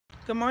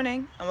Good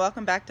morning and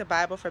welcome back to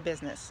Bible for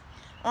Business.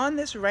 On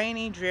this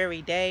rainy,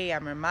 dreary day,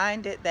 I'm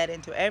reminded that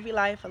into every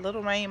life a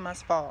little rain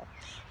must fall.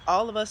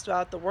 All of us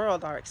throughout the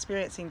world are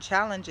experiencing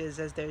challenges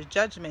as there's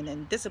judgment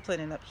and discipline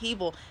and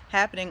upheaval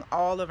happening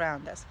all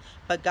around us.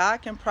 But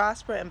God can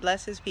prosper and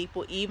bless His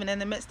people even in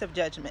the midst of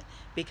judgment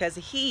because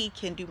He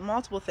can do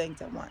multiple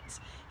things at once.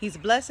 He's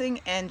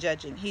blessing and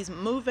judging. He's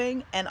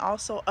moving and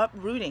also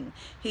uprooting.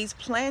 He's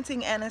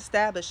planting and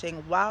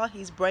establishing while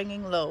He's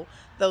bringing low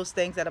those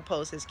things that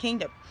oppose His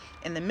kingdom.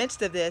 In the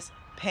midst of this,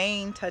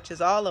 pain touches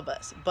all of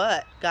us,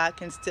 but God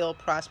can still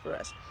prosper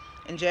us.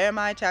 In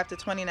Jeremiah chapter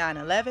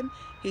 29:11,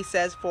 He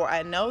says, "For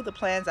I know the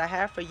plans I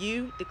have for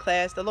you,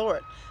 declares the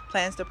Lord,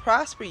 plans to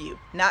prosper you,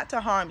 not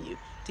to harm you,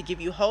 to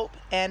give you hope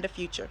and a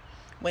future."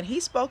 When He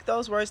spoke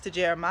those words to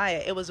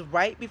Jeremiah, it was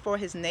right before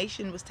his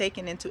nation was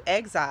taken into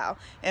exile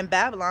in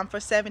Babylon for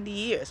 70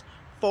 years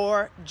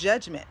for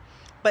judgment.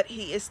 But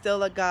He is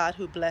still a God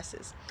who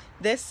blesses.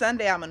 This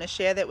Sunday, I'm going to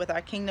share that with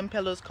our Kingdom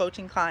Pillars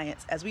coaching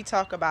clients as we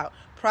talk about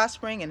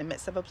prospering in the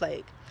midst of a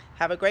plague.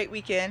 Have a great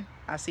weekend.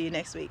 I'll see you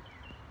next week.